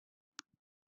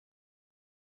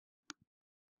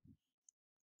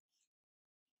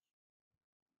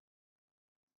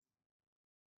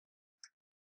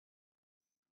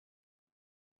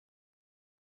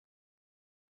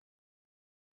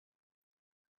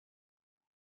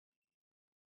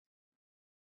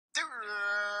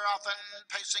often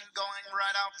pacing, going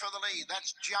right out for the lead.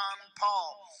 That's John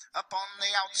Paul. Up on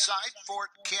the outside,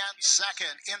 Fort Kent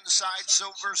second. Inside,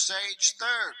 Silver Sage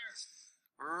third.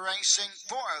 Racing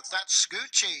fourth, that's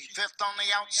Scoochie. Fifth on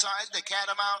the outside, the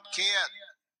Catamount Kid.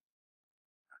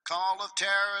 Call of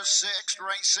Terror sixth,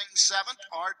 racing seventh.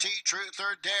 RT Truth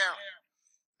or Dare.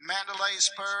 Mandalay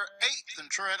Spur eighth, and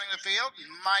treading the field,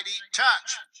 Mighty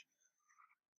Touch.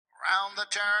 Round the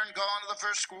turn, going to the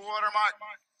first quarter mark.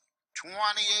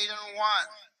 28-1.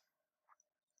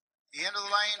 The end of the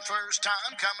lane first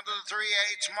time, coming to the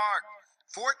 3/8 mark.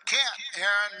 Fort Kent,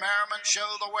 Aaron Merriman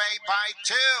show the way by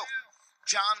 2.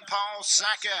 John Paul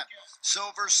second.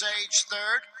 Silver Sage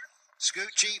third.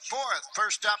 Scoochie fourth.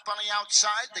 First up on the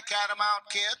outside, the Catamount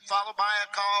Kid, followed by a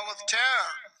Call of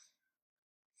Terror.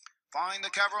 Find the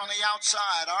cover on the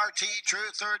outside, RT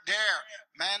Truth or Dare.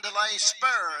 Mandalay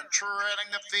Spur, and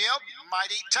treading the field,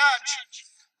 Mighty Touch.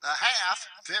 The half,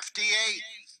 58.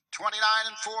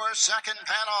 29-4, second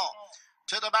panel.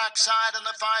 To the backside in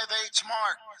the 5/8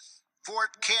 mark.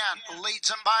 Fort Kent leads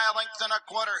him by a length and a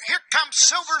quarter. Here comes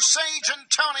Silver Sage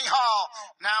and Tony Hall.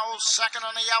 Now second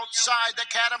on the outside, the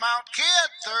Catamount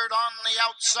Kid. Third on the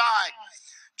outside,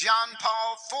 John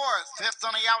Paul fourth. Fifth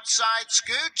on the outside,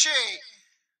 Scoochie.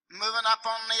 Moving up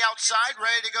on the outside,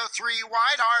 ready to go 3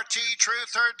 wide, RT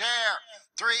Truth or Dare.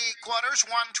 3 quarters,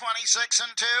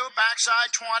 126-2.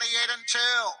 Backside,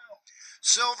 28-2.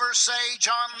 Silver Sage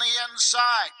on the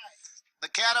inside. The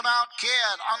Catamount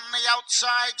Kid on the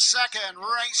outside second.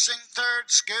 Racing third,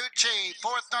 Scoochie.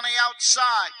 Fourth on the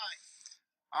outside,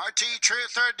 RT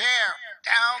Truth or Dare.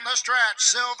 Down the stretch,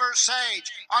 Silver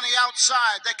Sage. On the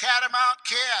outside, the Catamount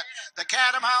Kid. The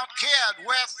Catamount Kid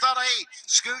with the lead.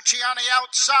 Scoochie on the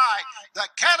outside. The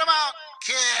Catamount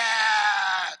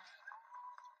Kid.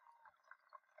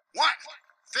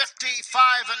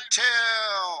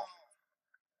 1:55-2.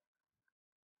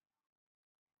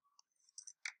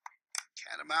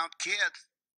 Catamount Kid.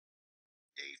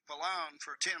 Dave Pallone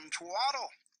for Tim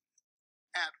Twaddle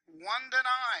at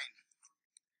 1-9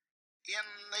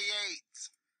 in the 8th.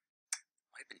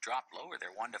 Might have been dropped lower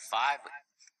there, 1-5, but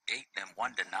 8 and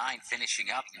 1-9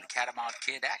 finishing up. And the Catamount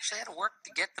Kid actually had to work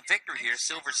to get the victory here.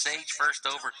 Silver Sage first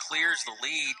over, clears the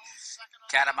lead.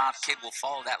 Catamount Kid will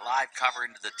follow that live cover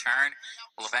into the turn.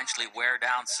 Will eventually wear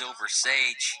down Silver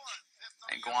Sage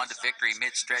and go on to victory.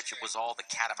 Mid-stretch, it was all the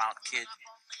Catamount Kid.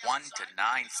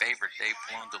 1-9 favorite. Dave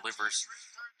Pallone delivers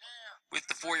with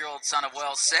the 4-year-old son of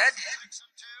Wells said.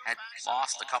 Had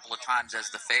lost a couple of times as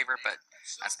the favorite, but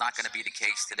that's not going to be the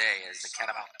case today, as the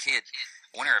Catamount Kid,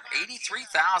 winner of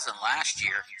 $83,000 last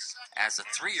year, as a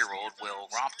 3-year-old, will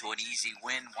romp to an easy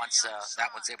win once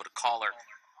that one's able to collar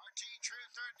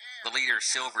the leader,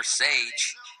 Silver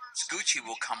Sage. Scoochie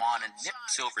will come on and nip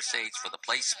Silver Sage for the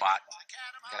place spot.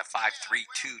 Got a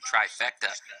 5-3-2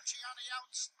 trifecta.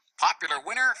 Popular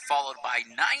winner, followed by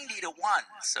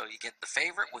 90-1. So you get the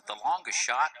favorite with the longest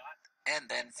shot, and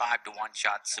then 5-1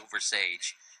 shot. Silver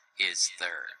Sage is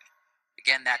third.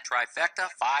 Again, that trifecta,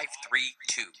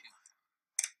 5-3-2.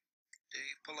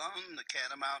 Dave Pallone, the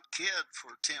Catamount Kid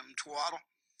for Tim Twaddle.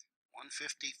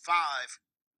 155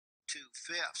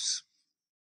 2/5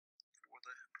 for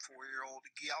the 4-year-old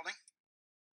gelding.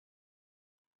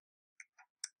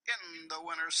 In the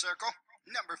winner's circle,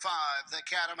 number 5, the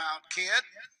Catamount Kid.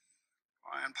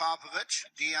 Ryan Popovich,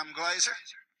 DM Glazer,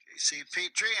 JC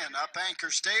Petrie, and Up Anchor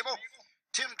Stable.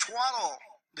 Tim Twaddle,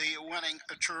 the winning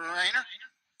trainer,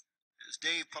 is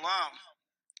Dave Pallone.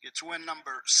 Gets win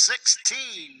number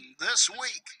 16 this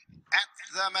week at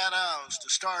the Meadows to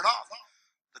start off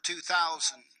the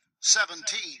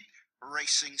 2017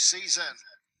 racing season.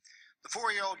 The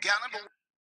 4-year-old gelding